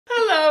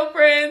Hello,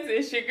 friends.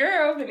 It's your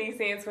girl, Venice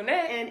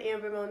Antoinette. And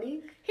Amber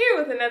Monique. Here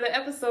with another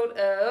episode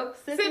of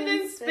Sip Sip and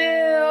and Spill.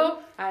 Spill.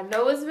 I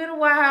know it's been a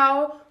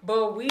while,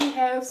 but we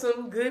have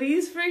some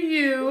goodies for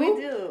you. We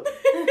do.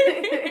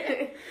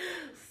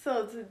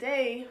 So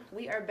today,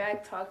 we are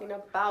back talking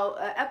about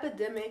an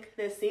epidemic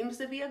that seems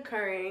to be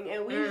occurring,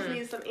 and we just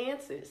need some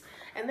answers.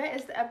 And that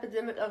is the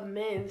epidemic of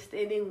men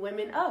standing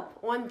women up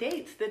on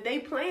dates that they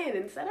plan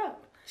and set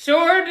up.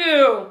 Sure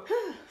do.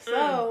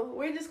 So,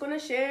 we're just going to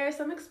share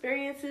some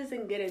experiences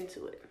and get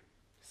into it.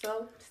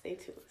 So, stay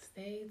tuned.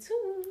 Stay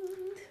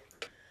tuned.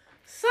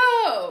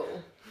 So,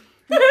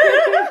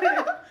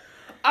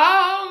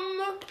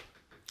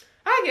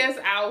 I guess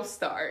I'll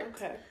start.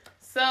 Okay.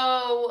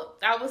 So,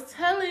 I was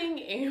telling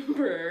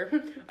Amber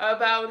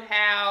about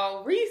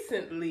how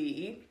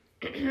recently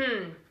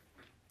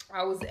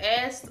I was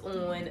asked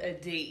on a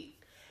date.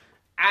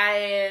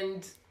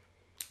 And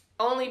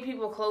only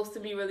people close to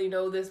me really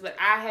know this, but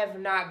I have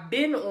not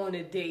been on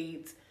a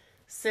date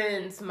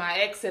since my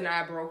ex and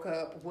I broke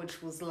up,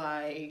 which was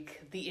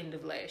like the end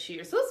of last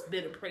year. So it's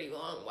been a pretty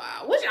long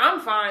while, which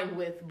I'm fine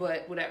with,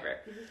 but whatever.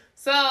 Mm-hmm.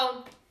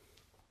 So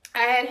I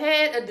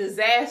had a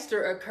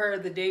disaster occur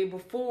the day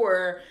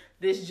before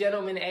this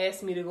gentleman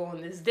asked me to go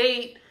on this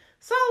date.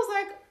 So I was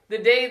like, the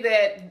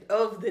day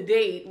of the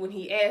date, when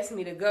he asked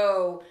me to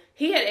go,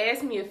 he had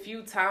asked me a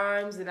few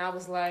times and I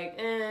was like,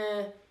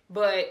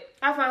 but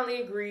I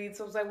finally agreed,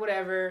 so I was like,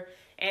 whatever.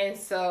 And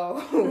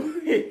so,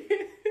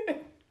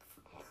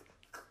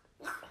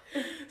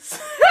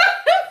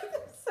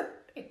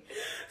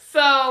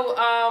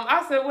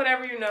 I said,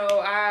 whatever,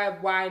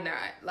 why not?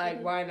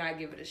 Like, why not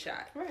give it a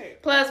shot?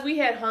 Right. Plus, we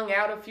had hung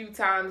out a few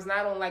times,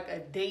 not on like a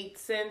date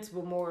sense,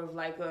 but more of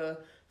like a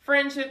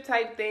friendship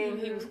type thing.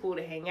 Mm-hmm. He was cool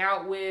to hang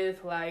out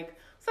with. Like,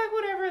 it's like,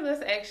 whatever,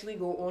 let's actually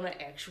go on an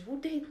actual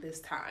date this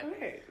time.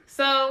 Right.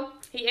 So,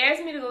 he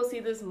asked me to go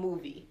see this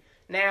movie.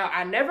 Now,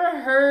 I never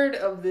heard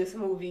of this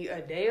movie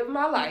a day of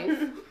my life,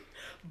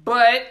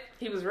 but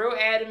he was real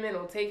adamant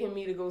on taking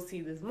me to go see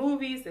this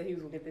movie, said he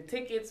was going to get the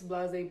tickets,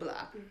 blah, blah,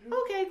 blah. Mm-hmm.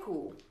 Okay,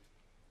 cool.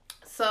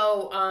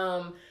 So,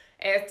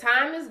 as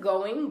time is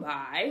going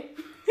by,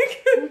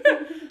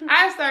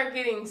 I start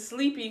getting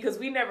sleepy because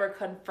we never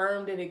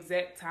confirmed an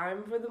exact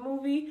time for the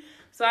movie.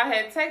 So I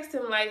had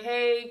texted him like,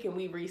 hey, can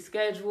we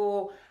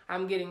reschedule?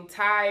 I'm getting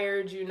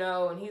tired,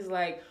 and he's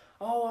like,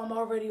 oh, I'm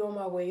already on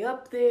my way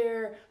up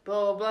there,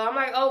 blah, blah, blah. I'm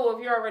like, oh, well,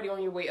 if you're already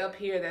on your way up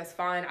here, that's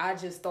fine. I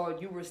just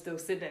thought you were still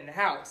sitting in the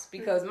house.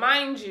 Because,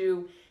 mind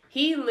you,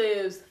 he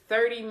lives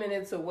 30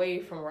 minutes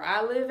away from where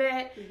I live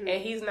at,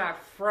 and he's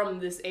not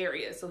from this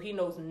area. So he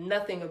knows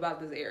nothing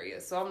about this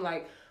area. So I'm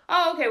like,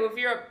 oh, okay, well, if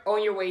you're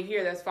on your way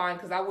here, that's fine.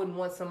 Because I wouldn't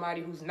want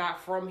somebody who's not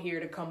from here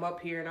to come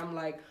up here. And I'm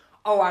like,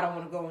 oh, I don't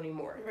want to go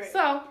anymore. Right.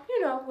 So,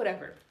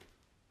 whatever.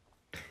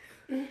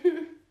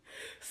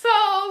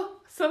 So,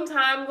 some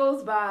time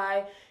goes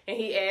by, and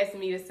he asked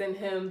me to send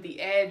him the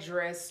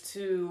address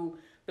to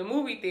the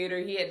movie theater.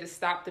 He had to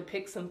stop to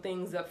pick some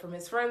things up from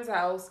his friend's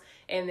house,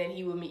 and then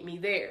he would meet me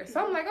there.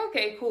 So, I'm like,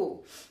 okay,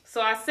 cool.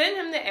 So, I send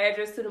him the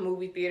address to the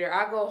movie theater.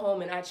 I go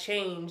home, and I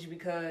change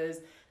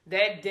because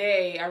that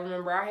day, I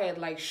remember I had,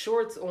 like,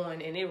 shorts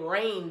on, and it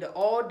rained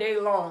all day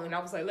long. And I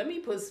was like, let me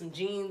put some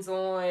jeans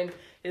on.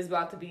 It's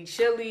about to be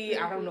chilly.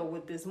 I don't know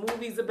what this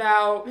movie's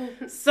about.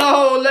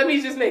 So let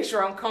me just make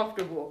sure I'm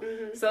comfortable.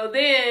 Mm-hmm. So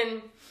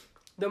then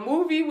the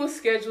movie was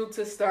scheduled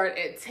to start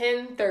at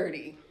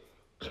 10:30.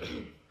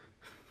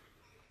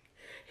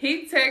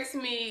 He texted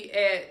me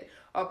at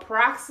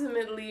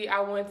approximately,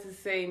 I want to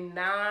say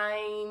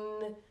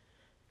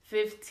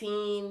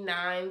 9:15,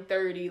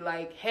 9:30,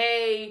 like,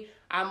 hey,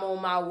 I'm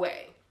on my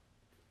way.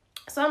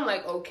 So I'm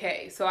like,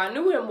 okay. So I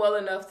knew him well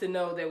enough to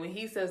know that when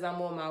he says I'm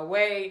on my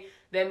way,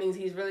 that means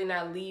he's really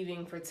not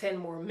leaving for 10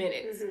 more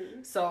minutes.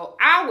 Mm-hmm. So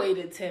I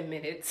waited 10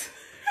 minutes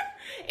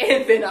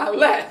and then I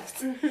left.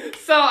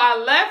 So I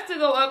left to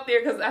go up there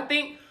because I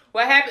think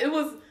what happened, it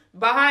was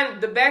behind,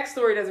 the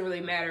backstory doesn't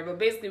really matter, but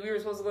basically we were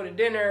supposed to go to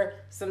dinner.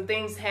 Some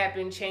things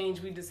happened,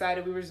 changed. We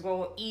decided we were just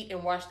going to eat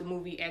and watch the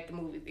movie at the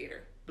movie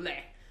theater. Blah.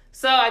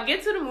 So I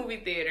get to the movie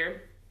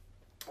theater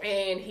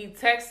and he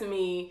texts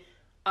me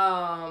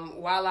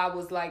while I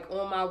was like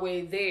on my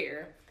way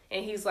there.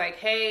 And he's like,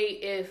 hey,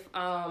 if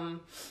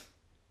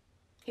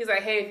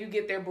you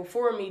get there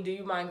before me, do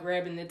you mind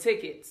grabbing the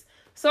tickets?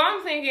 So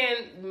I'm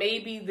thinking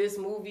maybe this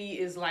movie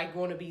is like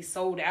going to be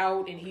sold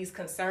out and he's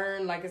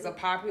concerned like it's a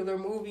popular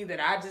movie that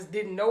I just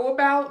didn't know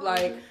about.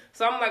 Like,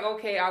 so I'm like,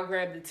 okay, I'll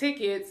grab the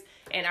tickets.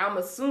 And I'm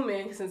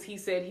assuming since he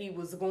said he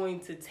was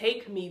going to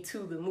take me to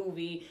the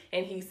movie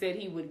and he said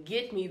he would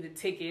get me the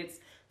tickets,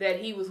 that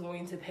he was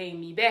going to pay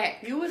me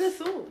back. You would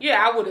assume.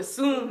 Yeah, I would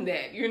assume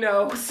that,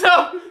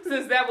 So,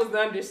 since that was the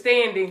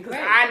understanding, because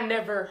I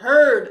never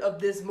heard of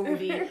this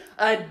movie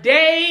a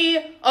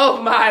day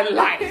of my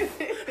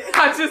life.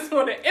 I just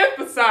want to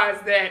emphasize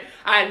that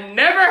I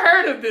never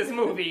heard of this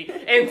movie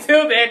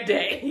until that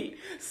day.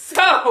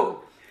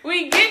 So,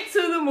 we get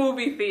to the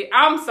movie theater.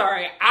 I'm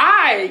sorry,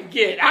 I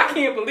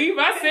can't believe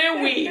I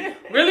said we.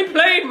 Really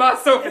played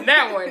myself in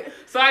that one.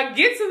 So, I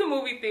get to the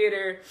movie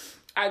theater.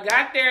 I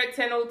got there at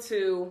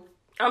 10:02.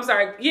 I'm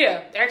sorry.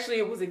 Yeah, actually,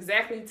 it was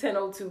exactly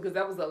 10:02 because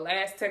that was the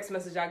last text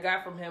message I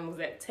got from him was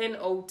at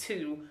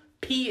 10:02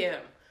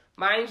 p.m.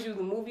 Mind you,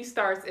 the movie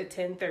starts at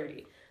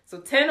 10:30. So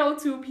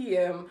 10:02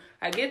 p.m.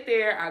 I get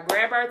there. I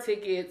grab our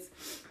tickets.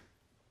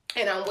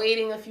 And I'm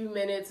waiting a few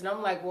minutes, and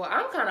I'm like, well,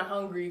 I'm kind of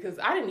hungry because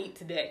I didn't eat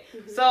today.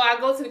 Mm-hmm. So I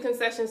go to the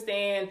concession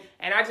stand,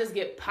 and I just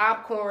get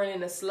popcorn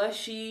and a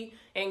slushie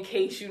in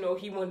case, he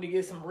wanted to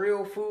get some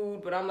real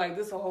food. But I'm like,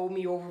 this will hold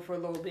me over for a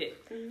little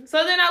bit. Mm-hmm.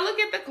 So then I look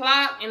at the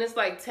clock, and it's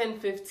like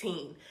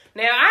 10:15.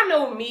 Now, I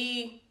know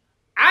me,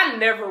 I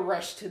never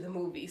rush to the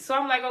movie. So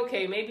I'm like,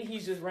 okay, maybe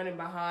he's just running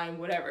behind,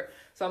 whatever.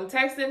 So I'm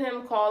texting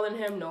him, calling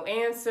him, no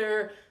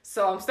answer.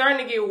 So I'm starting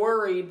to get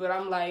worried, but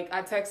I'm like,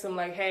 I text him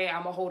like, hey,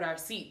 I'm going to hold our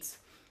seats.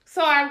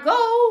 So I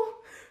go.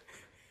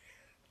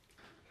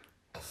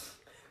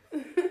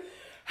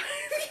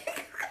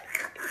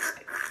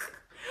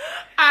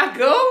 I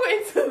go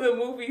into the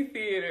movie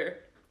theater.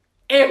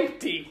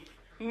 Empty.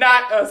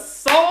 Not a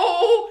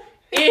soul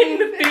in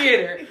the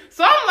theater.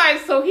 So I'm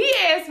like, so he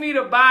asked me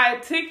to buy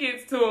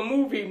tickets to a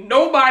movie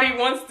nobody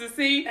wants to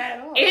see. At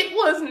all. It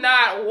was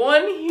not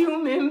one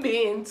human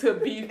being to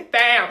be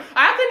found.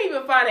 I couldn't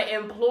even find an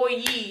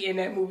employee in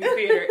that movie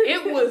theater.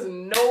 It was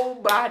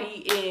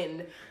nobody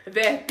in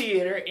that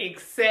theater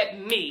except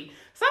me.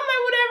 So I'm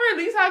like, whatever, at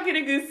least I'll get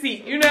a good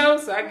seat,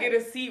 So I get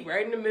a seat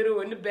right in the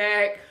middle, in the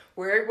back,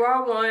 wherever I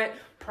want,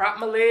 prop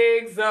my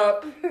legs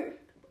up.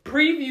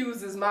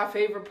 Previews is my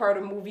favorite part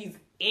of movies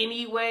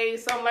anyway.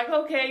 So I'm like,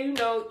 okay,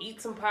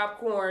 eat some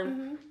popcorn.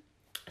 Mm-hmm.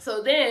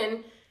 So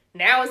then,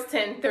 now it's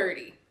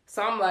 10:30.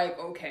 So I'm like,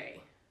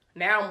 okay,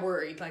 now I'm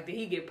worried. Like, did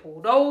he get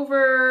pulled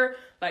over?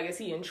 Like, is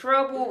he in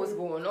trouble? What's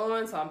going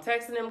on? So I'm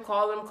texting him,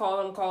 calling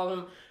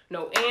him.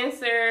 No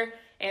answer.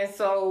 And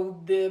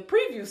so the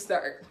previews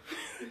start.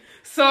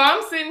 So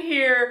I'm sitting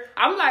here,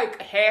 I'm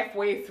like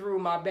halfway through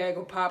my bag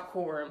of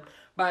popcorn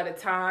by the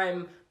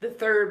time the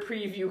third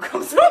preview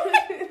comes on.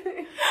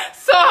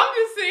 So I'm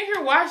just sitting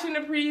here watching the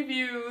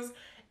previews,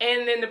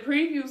 and then the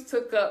previews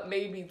took up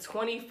maybe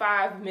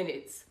 25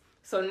 minutes.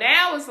 So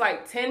now it's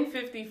like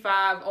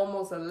 10:55,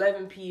 almost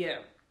 11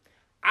 p.m.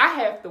 I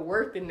have to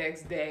work the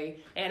next day,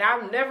 and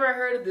I've never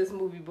heard of this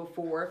movie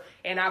before,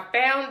 and I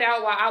found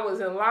out while I was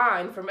in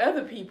line from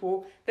other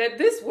people that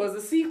this was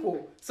a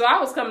sequel. So I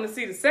was coming to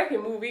see the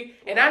second movie,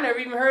 and I never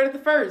even heard of the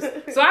first.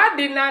 So I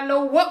did not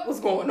know what was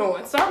going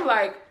on. So I'm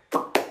like,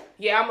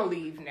 yeah, I'm going to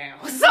leave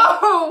now.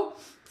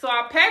 So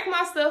I packed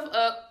my stuff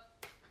up,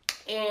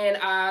 and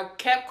I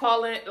kept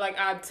calling, like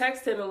I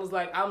texted him and was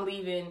like, I'm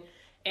leaving.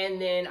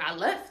 And then I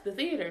left the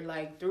theater,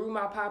 like threw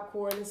my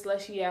popcorn and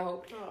slushie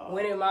out,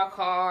 went in my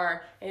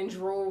car and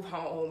drove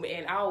home.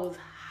 And I was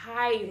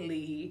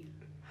highly,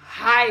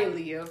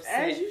 highly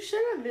upset. As you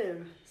should have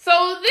been.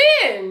 So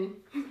then,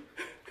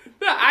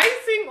 the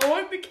icing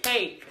on the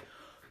cake,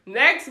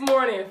 next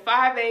morning,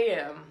 5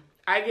 a.m.,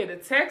 I get a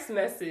text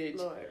message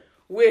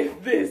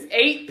with this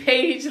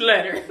 8-page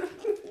letter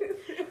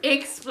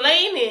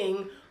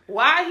explaining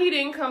why he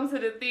didn't come to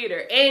the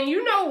theater. And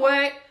you know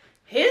what?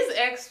 His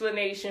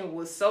explanation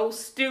was so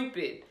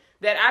stupid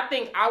that I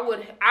think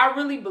I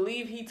really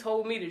believe he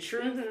told me the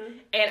truth. Mm-hmm.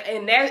 And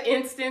in that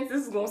instance,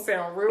 this is going to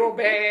sound real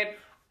bad,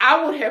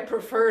 I would have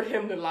preferred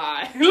him to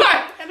lie.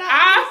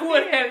 I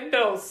would have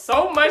felt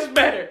so much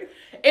better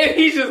if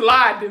he just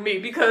lied to me,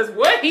 because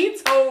what he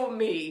told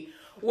me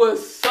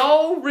was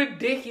so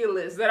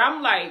ridiculous that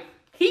I'm like,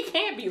 he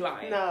can't be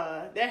lying.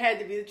 Nah, that had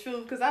to be the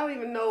truth, because I don't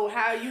even know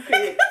how you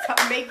could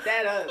make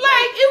that up. It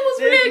was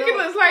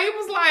ridiculous. It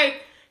was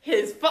like,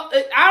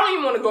 I don't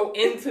even want to go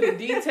into the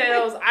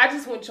details. I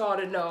just want y'all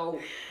to know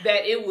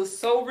that it was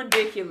so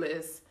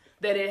ridiculous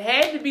that it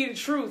had to be the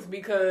truth,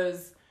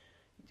 because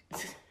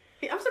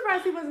I'm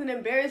surprised he wasn't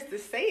embarrassed to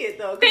say it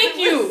though. Thank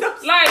you.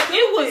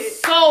 It was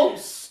so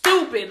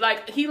stupid.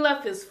 He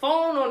left his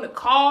phone on the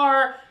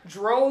car,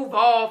 drove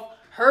off,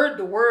 heard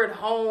the word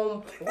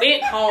home,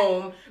 went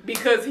home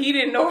because he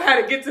didn't know how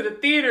to get to the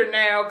theater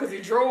now because he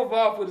drove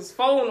off with his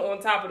phone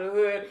on top of the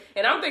hood.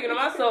 And I'm thinking to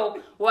myself,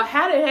 well,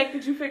 how the heck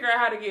did you figure out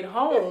how to get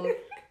home?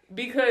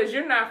 Because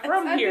you're not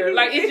from here.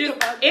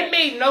 It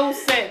made no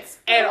sense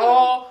at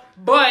all.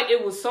 But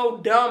it was so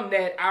dumb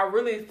that I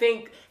really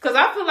think, because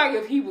I feel like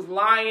if he was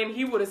lying,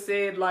 he would have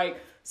said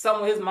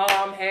something with his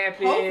mom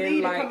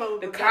happened,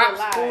 the cops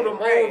pulled him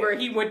over,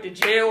 he went to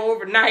jail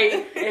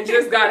overnight and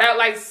just got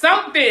out.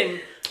 Something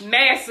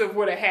massive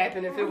would have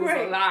happened if it was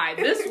a lie.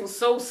 This was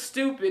so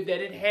stupid that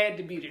it had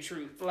to be the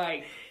truth.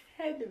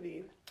 Had to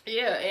be.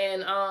 Yeah,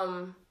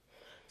 and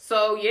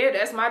so yeah,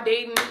 that's my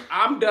dating.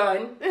 I'm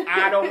done.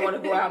 I don't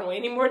want to go out on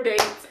any more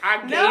dates.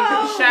 I gave it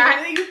a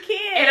shot. You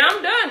can't. And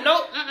I'm done.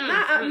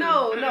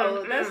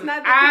 No, that's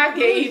not the I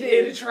gave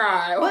it a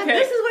try. Okay. But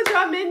this is what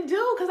y'all men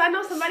do, because I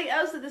know somebody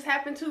else that this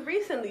happened to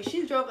recently.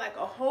 She drove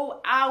a whole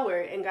hour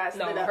and got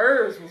split up.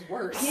 Hers was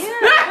worse. Yeah,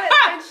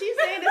 but she's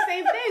saying the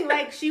same thing.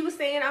 like she was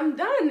saying, I'm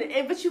done.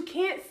 But you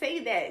can't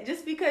say that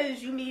just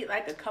because you meet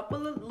like a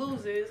couple of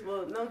losers.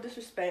 Well, no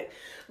disrespect,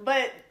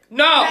 but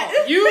no,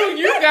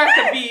 you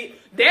got to be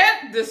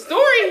that. The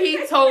story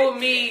he told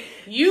me,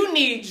 you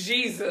need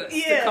Jesus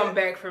to come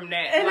back from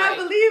that. And I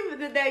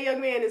believe that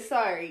young man is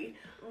sorry.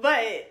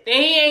 But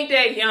and he ain't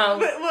that young.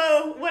 But,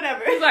 well,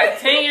 whatever. He's like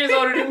 10 years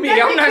older than me.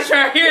 I'm not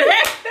trying to hear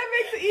that. That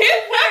makes it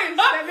even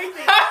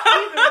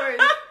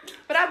worse.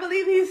 But I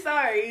believe he's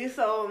sorry.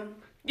 So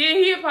yeah,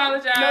 he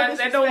apologized. No,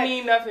 that don't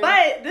mean nothing.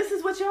 But this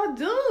is what y'all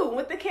do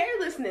with the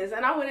carelessness,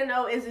 and I want to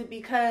know: is it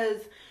because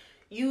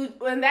you?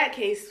 Well, in that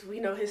case, we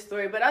know his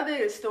story, but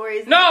other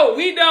stories. No,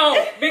 we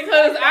don't,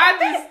 because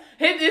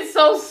it's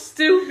so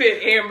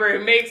stupid, Amber.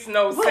 It makes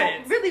no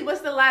sense. Really,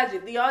 what's the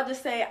logic? Do y'all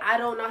just say, I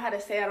don't know how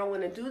to say I don't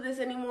want to do this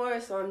anymore,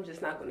 so I'm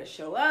just not going to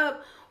show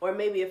up? Or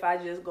maybe if I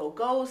just go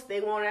ghost, they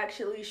won't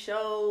actually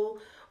show?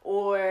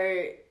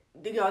 Or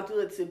do y'all do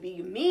it to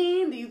be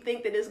mean? Do you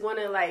think that it's going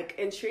to like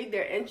intrigue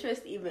their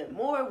interest even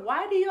more?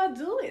 Why do y'all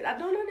do it? I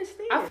don't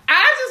understand.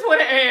 I just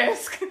want to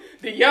ask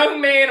the young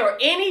man or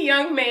any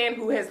young man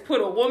who has put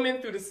a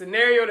woman through the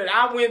scenario that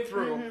I went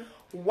through,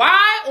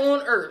 why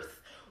on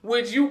earth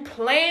would you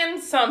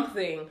plan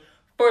something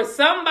for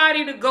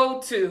somebody to go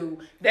to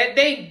that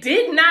they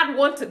did not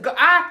want to go?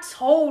 I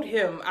told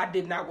him I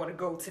did not want to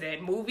go to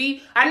that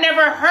movie. I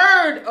never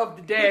heard of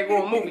the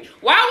daggone movie.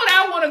 Why would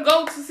I want to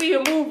go to see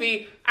a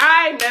movie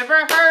I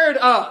never heard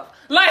of?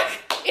 Like,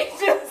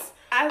 it's just,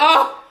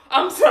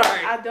 I'm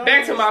sorry.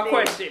 Back to my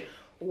question.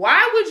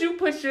 Why would you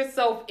put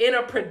yourself in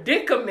a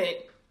predicament?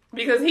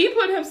 Because he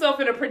put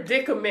himself in a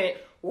predicament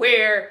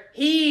where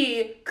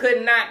he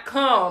could not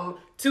come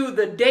to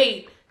the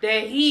date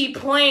that he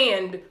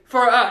planned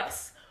for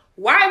us.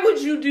 Why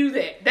would you do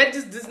that? That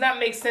just does not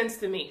make sense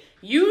to me.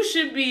 You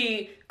should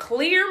be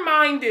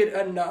clear-minded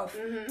enough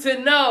to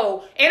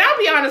know, and I'll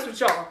be honest with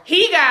y'all,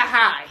 he got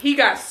high. He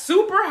got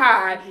super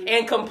high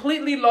and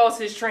completely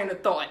lost his train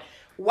of thought.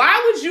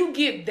 Why would you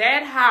get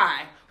that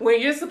high when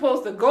you're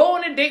supposed to go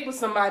on a date with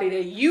somebody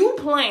that you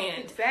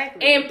planned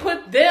and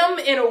put them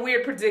in a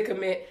weird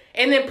predicament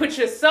and then put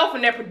yourself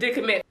in that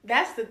predicament?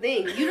 That's the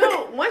thing. You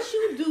don't, once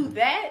you do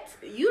that,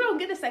 you don't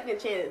get a second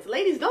chance.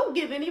 Ladies, don't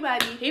give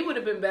anybody. He would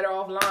have been better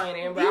off lying,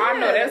 Amber. I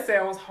know that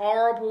sounds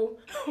horrible,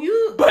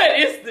 but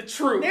it's the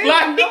truth. There's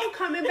no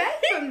coming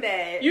back from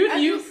that.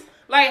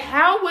 Like,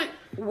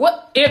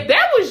 what if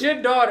that was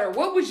your daughter,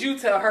 what would you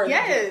tell her?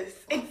 Yes,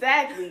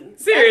 exactly.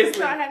 Seriously. That's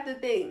what I have to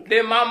think.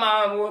 Then my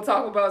mom will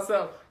talk about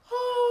something.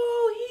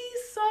 Oh,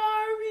 he's sorry.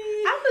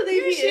 I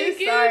believe he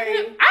is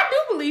sorry. I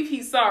do believe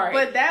he's sorry.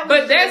 But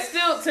that's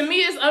still, to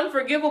me, it's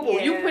unforgivable.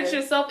 Yeah. You put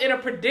yourself in a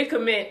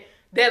predicament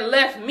that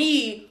left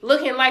me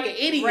looking like an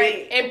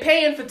idiot and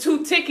paying for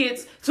 2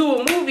 tickets to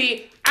a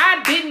movie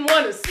I didn't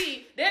want to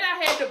see. Then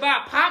I had to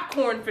buy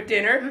popcorn for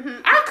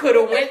dinner. I could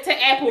have went to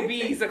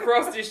Applebee's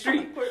across the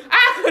street.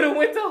 I could have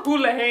went to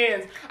Hula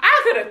Hands.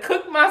 I could have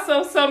cooked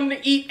myself something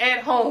to eat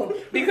at home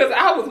because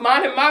I was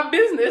minding my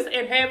business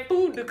and had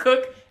food to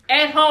cook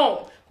at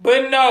home.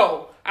 But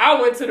no, I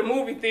went to the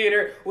movie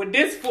theater with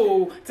this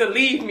fool to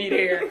leave me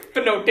there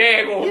for no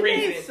daggone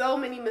reason. He made so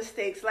many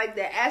mistakes like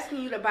that.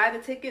 Asking you to buy the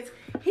tickets,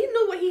 he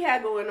knew what he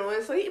had going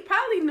on. So he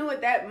probably knew at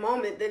that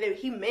moment that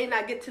he may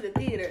not get to the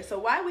theater. So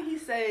why would he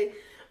say,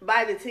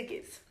 buy the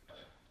tickets?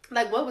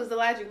 Like, what was the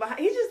logic behind?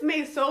 He just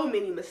made so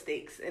many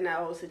mistakes in that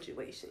whole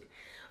situation.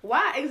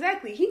 Why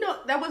exactly? He know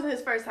that wasn't his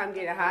first time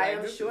getting high.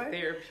 I'm sure. Is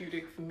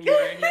therapeutic for me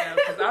right now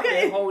because I've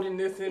been holding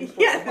this in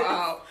for a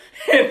while,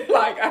 and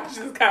like I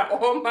just got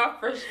all my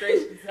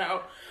frustrations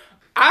out.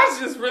 I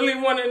just really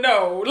want to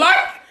know,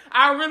 like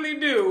I really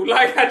do,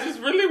 like I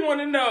just really want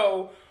to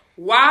know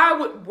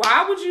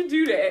why would you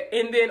do that,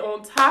 and then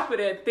on top of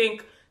that,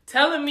 think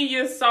telling me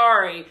you're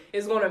sorry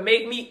is going to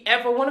make me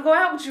ever want to go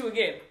out with you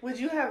again. Would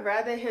you have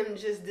rather him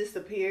just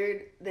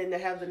disappeared than to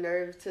have the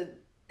nerve to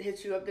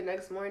hit you up the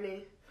next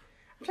morning?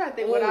 I'm trying to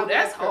think what I would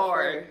that's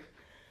hard.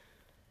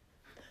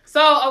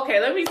 So, okay,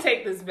 let me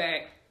take this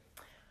back.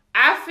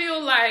 I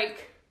feel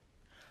like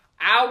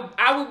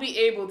I would be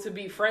able to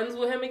be friends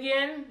with him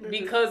again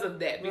because of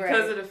that.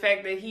 Because of the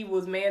fact that he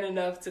was man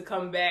enough to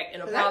come back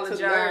and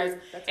apologize.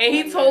 And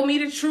he told me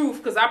the truth.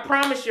 Because I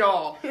promise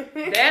y'all,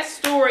 that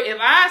story, if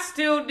I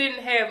still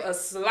didn't have a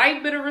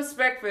slight bit of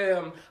respect for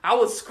him, I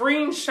would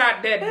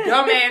screenshot that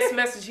dumbass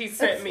message he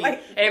sent me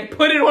and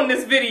put it on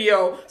this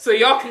video so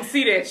y'all can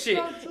see that shit.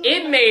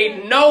 It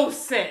made no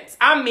sense.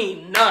 I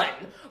mean, none.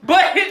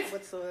 But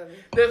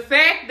the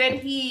fact that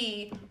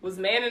he was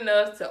man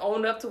enough to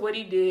own up to what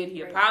he did,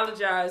 he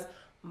apologized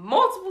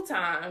multiple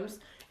times.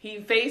 He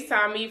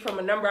FaceTimed me from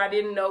a number I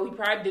didn't know. He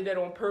probably did that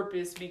on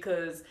purpose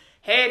because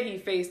had he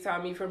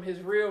FaceTimed me from his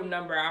real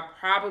number, I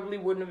probably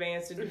wouldn't have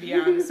answered, to be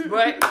honest.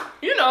 But,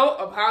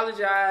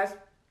 apologize.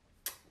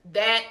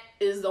 That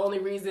is the only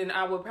reason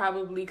I would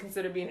probably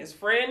consider being his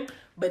friend.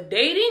 But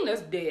dating,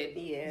 that's dead.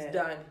 Yeah. It's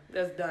done.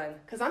 That's done.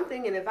 Because I'm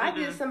thinking if I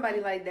did somebody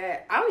like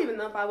that, I don't even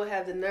know if I would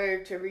have the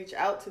nerve to reach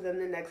out to them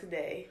the next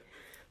day.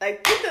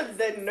 Like, think of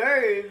the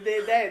nerve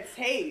that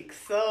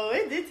takes. So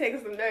it did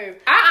take some nerve.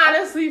 I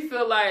honestly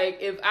feel like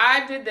if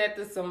I did that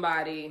to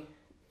somebody,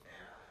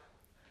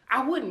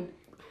 I wouldn't.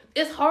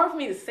 It's hard for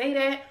me to say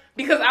that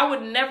because I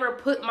would never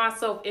put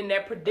myself in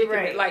that predicament.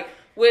 Right. Like,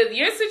 with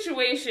your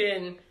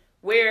situation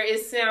where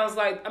it sounds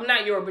like, I'm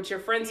not but your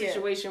friend's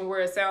situation where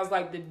it sounds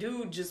like the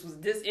dude just was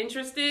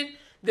disinterested,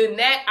 then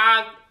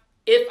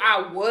if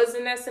I was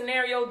in that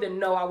scenario, then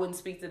no, I wouldn't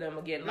speak to them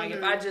again. Like,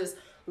 if I just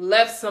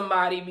left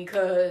somebody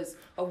because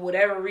of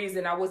whatever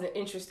reason I wasn't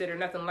interested or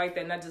nothing like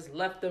that, and I just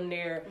left them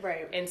there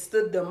and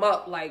stood them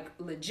up, like,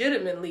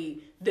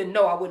 legitimately, then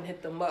no, I wouldn't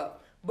hit them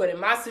up. But in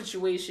my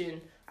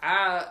situation,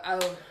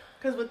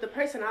 because with the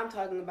person I'm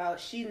talking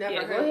about, she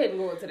never heard... go ahead and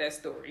go into that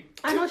story.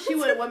 I know she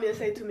wouldn't want me to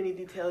say too many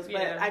details,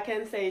 but I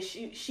can say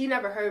she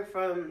never heard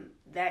from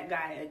that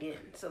guy again.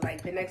 So,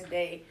 like, the next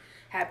day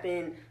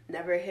happened,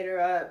 never hit her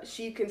up.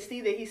 She can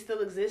see that he's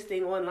still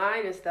existing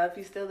online and stuff.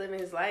 He's still living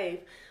his life.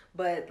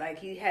 But, like,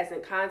 he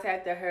hasn't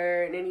contacted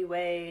her in any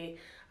way.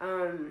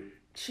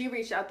 She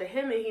reached out to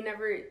him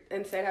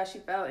and said how she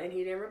felt, and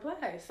he didn't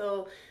reply.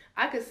 So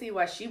I could see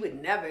why she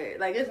would never,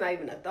 like, it's not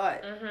even a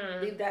thought.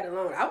 Leave that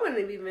alone. I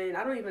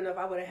don't even know if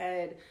I would have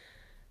had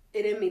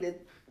it in me to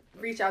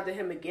reach out to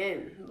him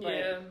again.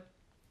 But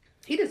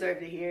he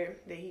deserved to hear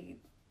that he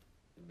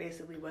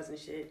basically wasn't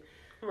shit.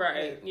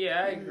 Right.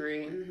 Yeah, I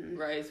agree.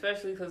 Right.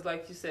 Especially because,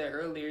 like you said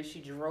earlier, she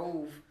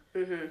drove,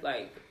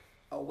 like,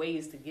 a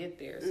ways to get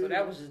there. So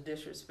that was just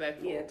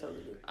disrespectful. Yeah,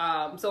 totally.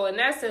 So in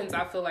that sense,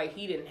 I feel like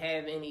he didn't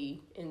have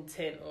any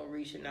intent on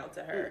reaching out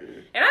to her.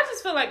 And I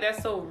just feel like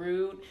that's so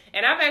rude.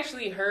 And I've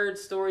actually heard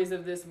stories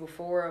of this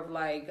before of,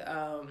 like,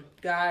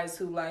 guys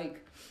who,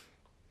 like,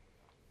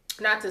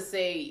 not to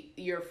say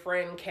your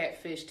friend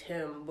catfished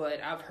him,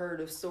 but I've heard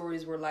of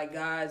stories where, like,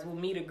 guys will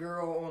meet a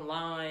girl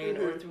online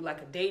or through,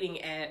 like, a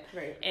dating app.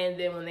 Right. And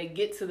then when they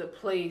get to the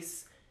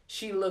place,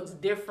 she looks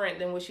different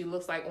than what she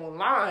looks like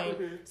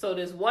online. So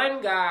this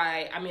one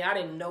guy, I mean, I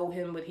didn't know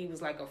him, but he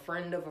was like a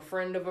friend of a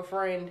friend of a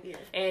friend. Yeah.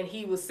 And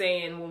he was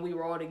saying when we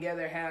were all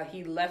together how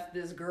he left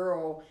this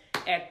girl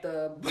at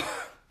the...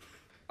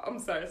 I'm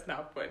sorry, it's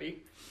not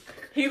funny.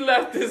 He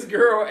left this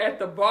girl at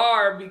the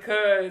bar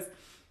because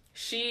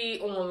she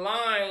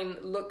online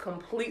looked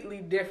completely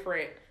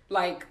different,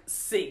 like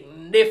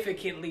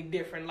significantly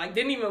different. Like,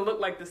 didn't even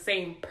look like the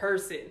same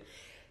person.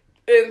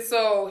 And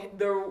so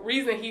the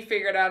reason he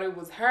figured out it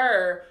was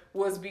her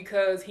was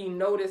because he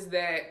noticed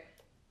that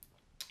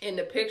in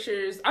the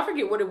pictures, I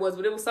forget what it was,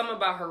 but it was something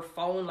about her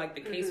phone, like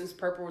the case was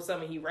purple or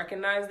something. He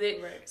recognized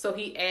it. Right. So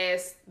he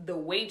asked the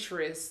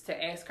waitress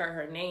to ask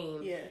her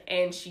name. Yeah.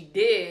 And she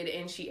did,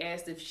 and she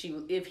asked if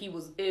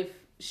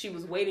she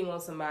was waiting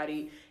on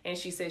somebody, and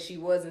she said she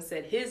was and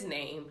said his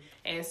name.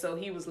 And so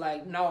he was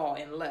like, "No,"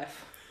 and left.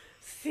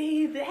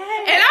 See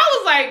that? And I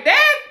was like,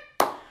 that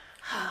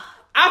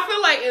I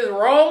feel like it's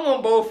wrong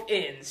on both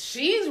ends.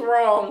 She's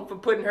wrong for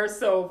putting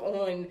herself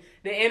on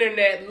the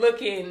internet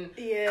looking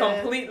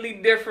completely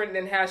different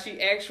than how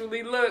she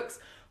actually looks.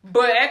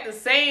 But at the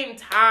same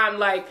time,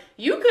 like,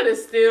 you could have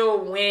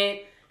still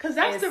went. Because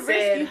that's the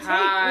risk you take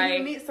when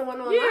you meet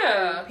someone online.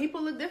 Yeah.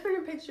 People look different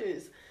in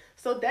pictures.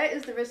 So that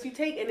is the risk you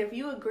take. And if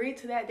you agree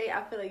to that date,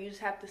 I feel like you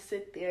just have to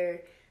sit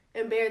there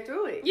and bear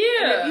through it.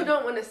 Yeah. And if you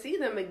don't want to see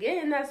them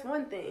again, that's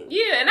one thing.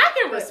 Yeah, and I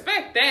can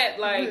respect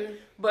that. Like,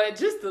 but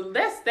just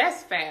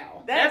that's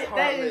foul. That's heartless.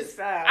 That is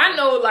foul. I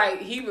know,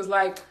 like, he was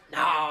like,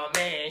 "Nah,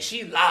 man,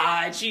 she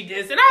lied, she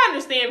this," and I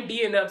understand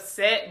being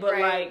upset, but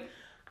like,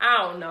 I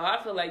don't know.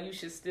 I feel like you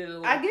should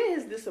still. I get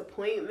his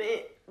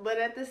disappointment, but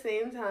at the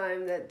same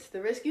time, that's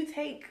the risk you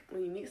take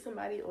when you meet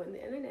somebody on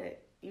the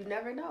internet. You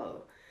never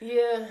know.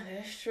 Yeah,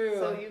 that's true.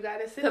 So you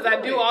gotta sit. Because I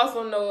do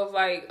also know of,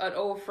 like, an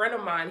old friend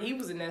of mine. He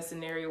was in that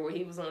scenario where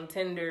he was on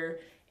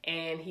Tinder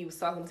and he was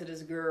talking to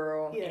this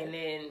girl, and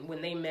then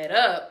when they met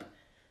up,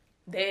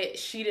 that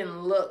she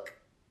didn't look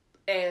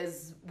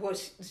as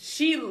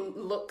she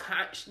looked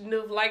kind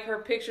of like her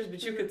pictures,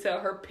 but you could tell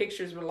her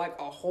pictures were like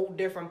a whole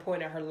different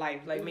point in her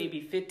life, like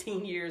maybe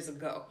 15 years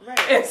ago. Right.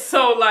 And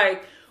so,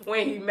 like,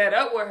 when he met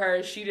up with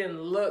her, she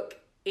didn't look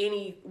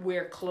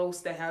anywhere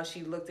close to how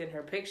she looked in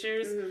her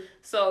pictures.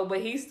 So,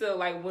 but he still,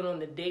 like, went on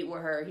the date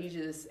with her. He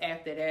just,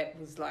 after that,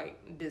 was like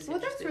disinterested. Well,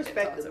 that's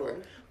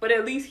respectable. But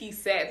at least he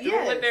sat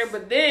through with her.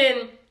 But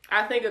then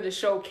I think of the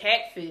show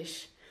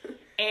Catfish,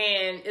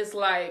 and it's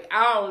like,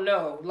 I don't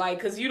know, like,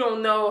 because you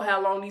don't know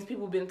how long these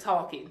people been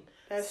talking.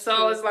 That's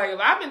true. It's like, if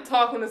I've been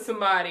talking to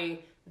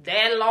somebody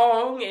that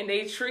long and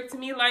they tricked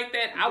me like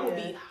that, I would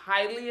be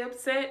highly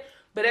upset.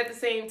 But at the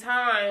same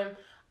time,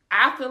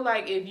 I feel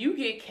like if you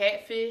get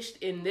catfished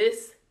in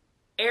this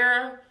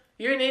era,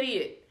 you're an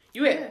idiot.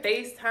 You had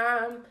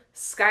FaceTime,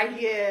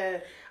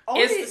 Skype,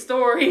 Insta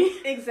story,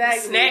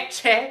 exactly,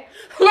 Snapchat,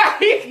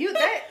 like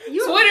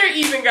Twitter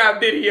even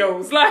got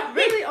videos. Like,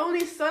 really,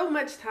 only so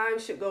much time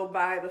should go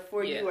by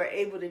before you are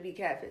able to be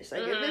catfished.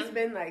 Like, if it's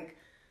been like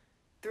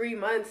 3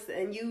 months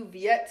and you've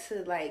yet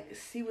to, like,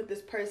 see what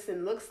this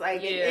person looks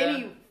like in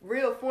any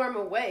real form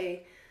or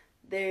way,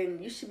 then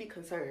you should be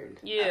concerned.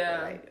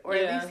 Yeah. Or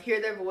at least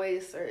hear their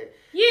voice. Or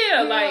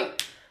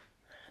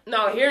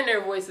No, hearing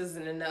their voice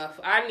isn't enough.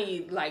 I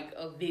need like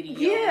a video.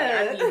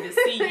 Yeah. I need to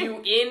see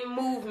you in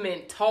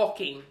movement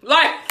talking.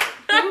 Like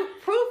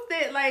proof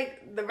that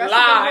like the rest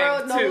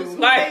live of the world knows too.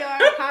 who Like, they are.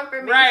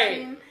 Confirmation.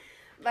 right.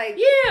 Like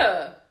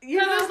yeah. You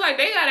Because know? it's like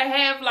they gotta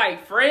have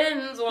like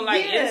friends on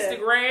like Yeah.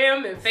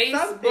 Instagram and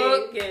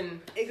Facebook Something.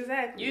 and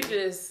Exactly. you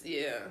just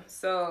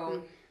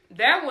So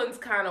that one's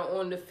kind of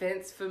on the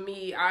fence for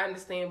me. I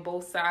understand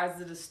both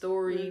sides of the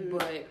story,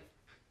 but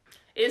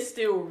it's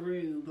still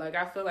rude. Like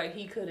I feel like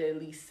he could have at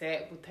least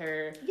sat with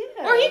her,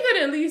 or he could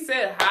have at least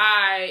said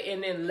hi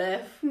and then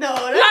left. No,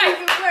 that's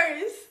even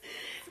worse.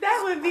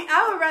 That would be.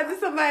 I would rather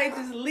somebody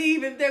just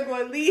leave if they're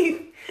going to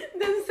leave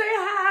than say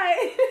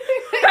hi.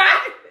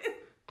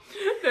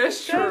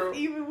 That's true. That's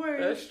even worse.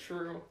 That's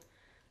true.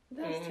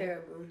 That's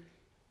terrible.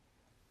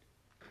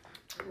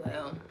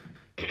 Well,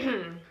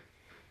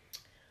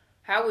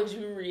 how would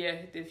you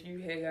react if you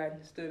had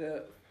gotten stood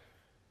up?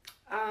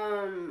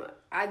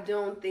 I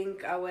don't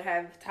think I would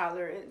have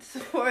tolerance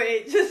for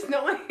it, just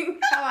knowing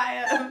how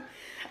I am.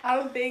 I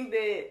don't think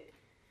that,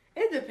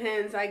 it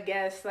depends, I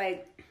guess.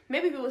 Like,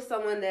 maybe if it was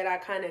someone that I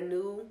kind of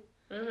knew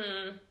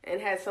and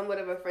had somewhat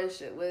of a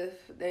friendship with,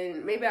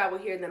 then maybe I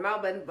would hear them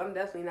out, but I'm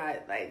definitely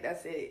not, like,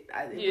 that's it.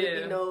 There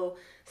would be no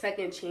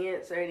second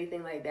chance or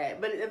anything like that.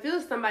 But if it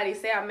was somebody,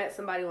 say I met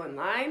somebody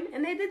online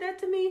and they did that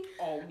to me,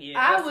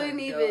 I wouldn't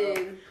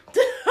even...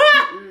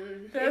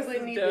 That's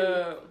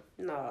dumb.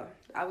 No,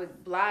 I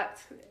would block,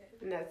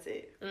 and that's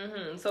it.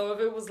 So if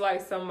it was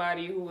like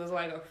somebody who was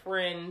like a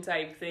friend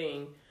type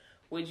thing,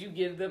 would you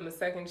give them a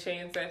second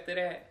chance after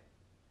that?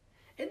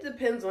 It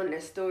depends on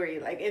their story.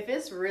 Like, if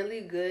it's really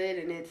good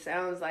and it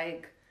sounds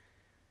like,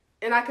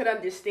 and I could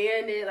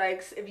understand it,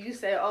 like, if you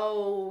say,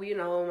 oh, you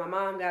know, my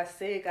mom got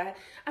sick, I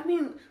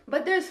mean,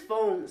 but there's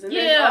phones, and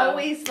there's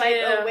always, like,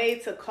 a way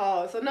to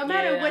call. So no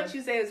matter what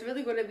you say, it's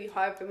really going to be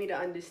hard for me to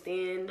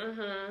understand.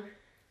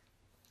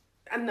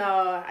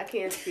 No, I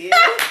can't see it.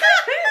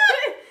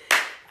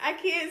 I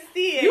can't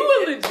see it.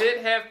 You would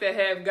legit have to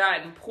have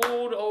gotten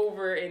pulled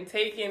over and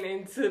taken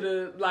into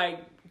the, like,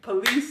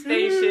 police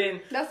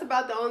station. That's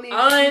about the only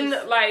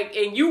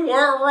and you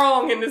weren't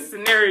wrong in this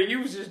scenario. You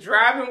was just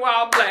driving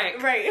while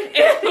black. Right. And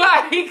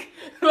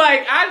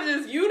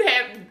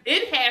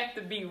it'd have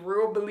to be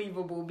real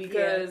believable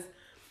because,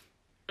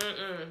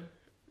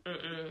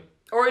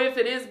 or if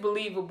it is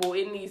believable,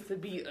 it needs to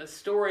be a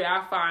story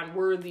I find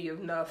worthy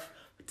enough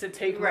to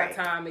take my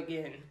time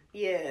again.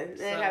 Yeah,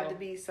 it'd have to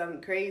be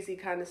some crazy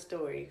kind of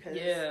story. Cause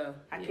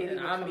I can't even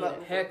come up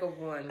with a heck of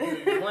one.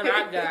 The one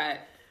I got,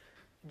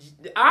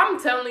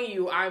 I'm telling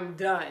you, I'm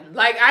done.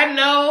 Like, I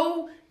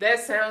know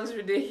that sounds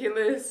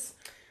ridiculous,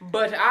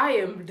 but I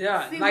am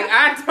done. See,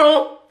 I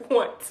don't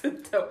want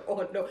to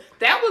no.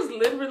 That was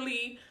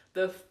literally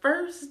the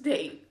first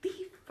date.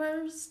 The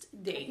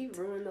first date. He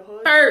ruined the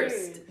whole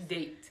first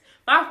date.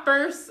 My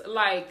first,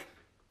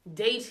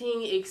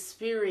 dating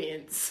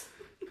experience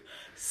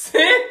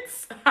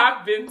since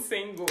I've been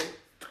single.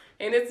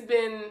 And it's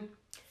been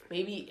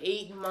maybe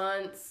 8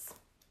 months,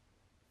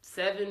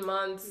 7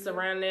 months,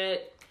 around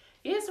that.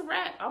 Yeah, it's a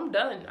wrap. I'm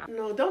done.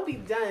 No, don't be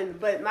done.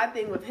 But my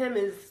thing with him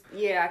is,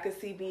 I could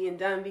see being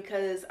done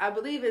because I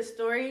believe his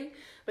story,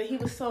 but he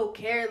was so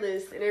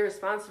careless and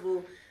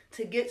irresponsible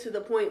to get to the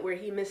point where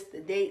he missed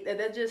the date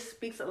that just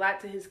speaks a lot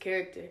to his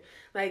character.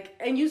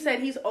 And you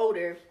said he's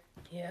older.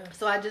 Yeah.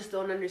 So I just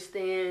don't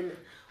understand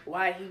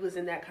why he was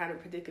in that kind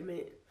of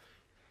predicament.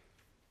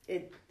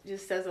 It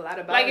just says a lot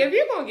about if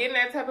you're going to get in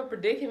that type of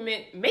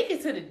predicament, make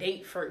it to the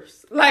date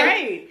first.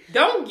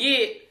 Don't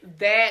get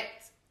that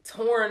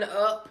torn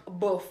up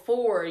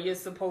before you're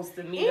supposed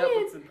to meet up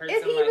with the person.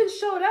 If he even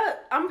showed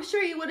up, I'm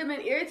sure you would have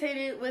been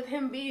irritated with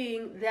him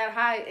being that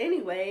high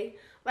anyway.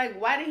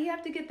 Why did he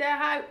have to get that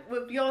high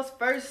with y'all's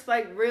first,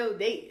 real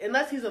date?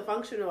 Unless he's a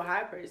functional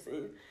high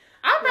person.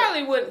 I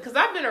probably wouldn't, because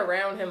I've been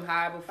around him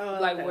high before,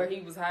 where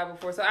he was high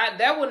before. So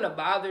that wouldn't have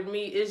bothered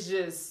me. It's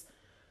just,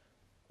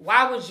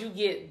 why would you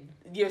get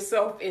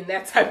yourself in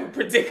that type of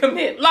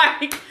predicament?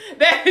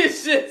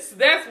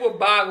 That's what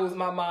boggles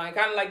my mind.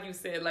 Kind of like you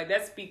said,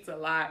 that speaks a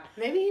lot.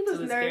 Maybe he was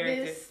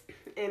nervous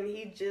and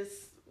he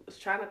just was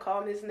trying to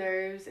calm his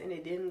nerves and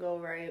it didn't go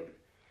right.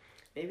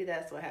 Maybe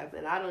that's what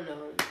happened. I don't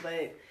know,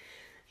 but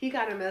he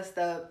kind of messed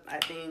up, I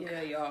think.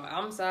 Yeah, y'all.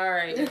 I'm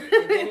sorry.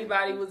 If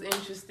anybody was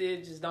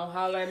interested, just don't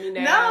holler at me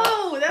now.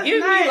 No, that's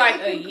Give not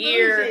me a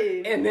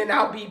year and then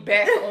I'll be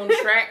back on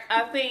track.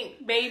 I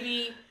think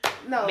maybe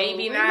not.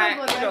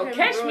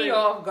 Catch me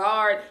off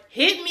guard.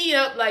 Hit me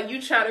up like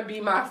you trying to be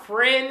my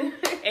friend.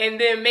 And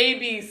then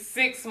maybe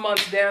 6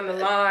 months down the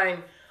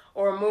line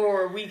or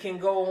more, we can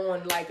go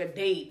on a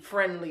date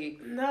friendly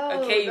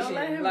occasion. Don't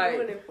let him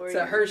ruin it for you.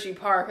 To Hershey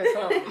Park or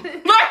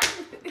something.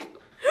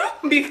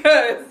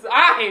 Because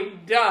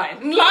I'm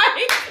done.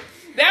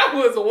 That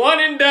was one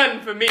and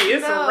done for me.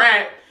 It's a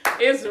wrap.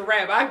 It's a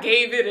wrap. I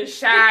gave it a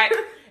shot,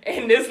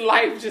 and this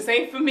life just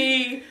ain't for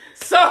me.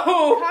 So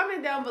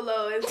comment down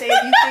below and say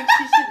if you think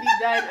she should be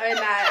done or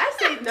not. I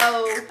say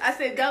no. I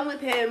say done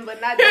with him,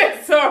 but not done.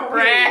 It's a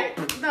wrap.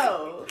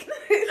 No.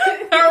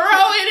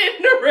 Throw it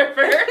in the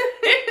river.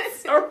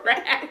 It's a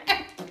wrap.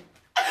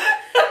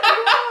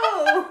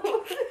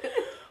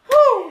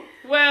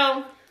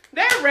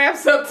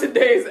 wraps up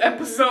today's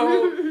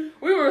episode.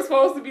 We were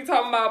supposed to be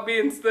talking about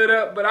being stood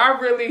up, but I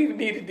really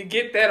needed to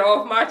get that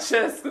off my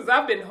chest because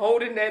I've been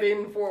holding that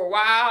in for a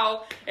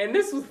while, and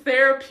this was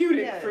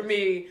therapeutic for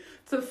me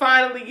to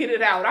finally get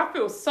it out. I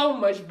feel so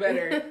much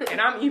better, and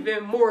I'm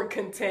even more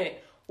content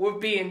with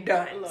being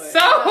done. Lord.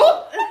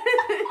 So,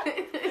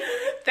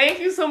 thank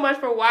you so much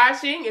for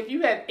watching. If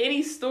you have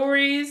any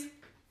stories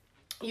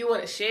you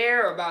want to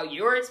share about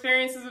your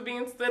experiences of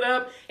being stood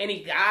up,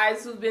 any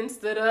guys who've been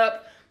stood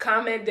up,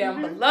 comment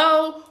down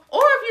below.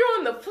 Or if you're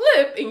on the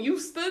flip and you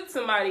stood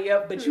somebody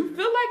up, but you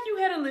feel like you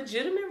had a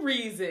legitimate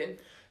reason,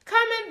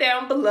 comment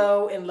down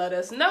below and let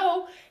us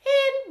know.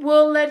 And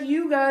we'll let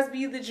you guys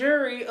be the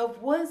jury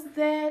of was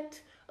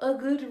that a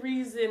good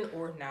reason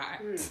or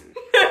not.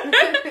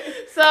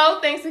 So,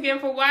 thanks again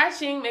for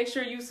watching. Make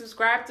sure you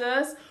subscribe to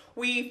us.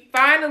 We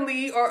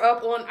finally are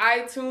up on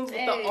iTunes with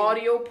the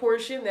audio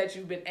portion that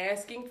you've been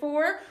asking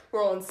for.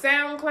 We're on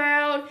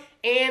SoundCloud.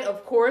 And,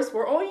 of course,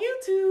 we're on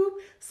YouTube.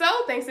 So,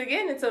 thanks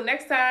again. Until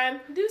next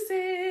time,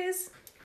 deuces.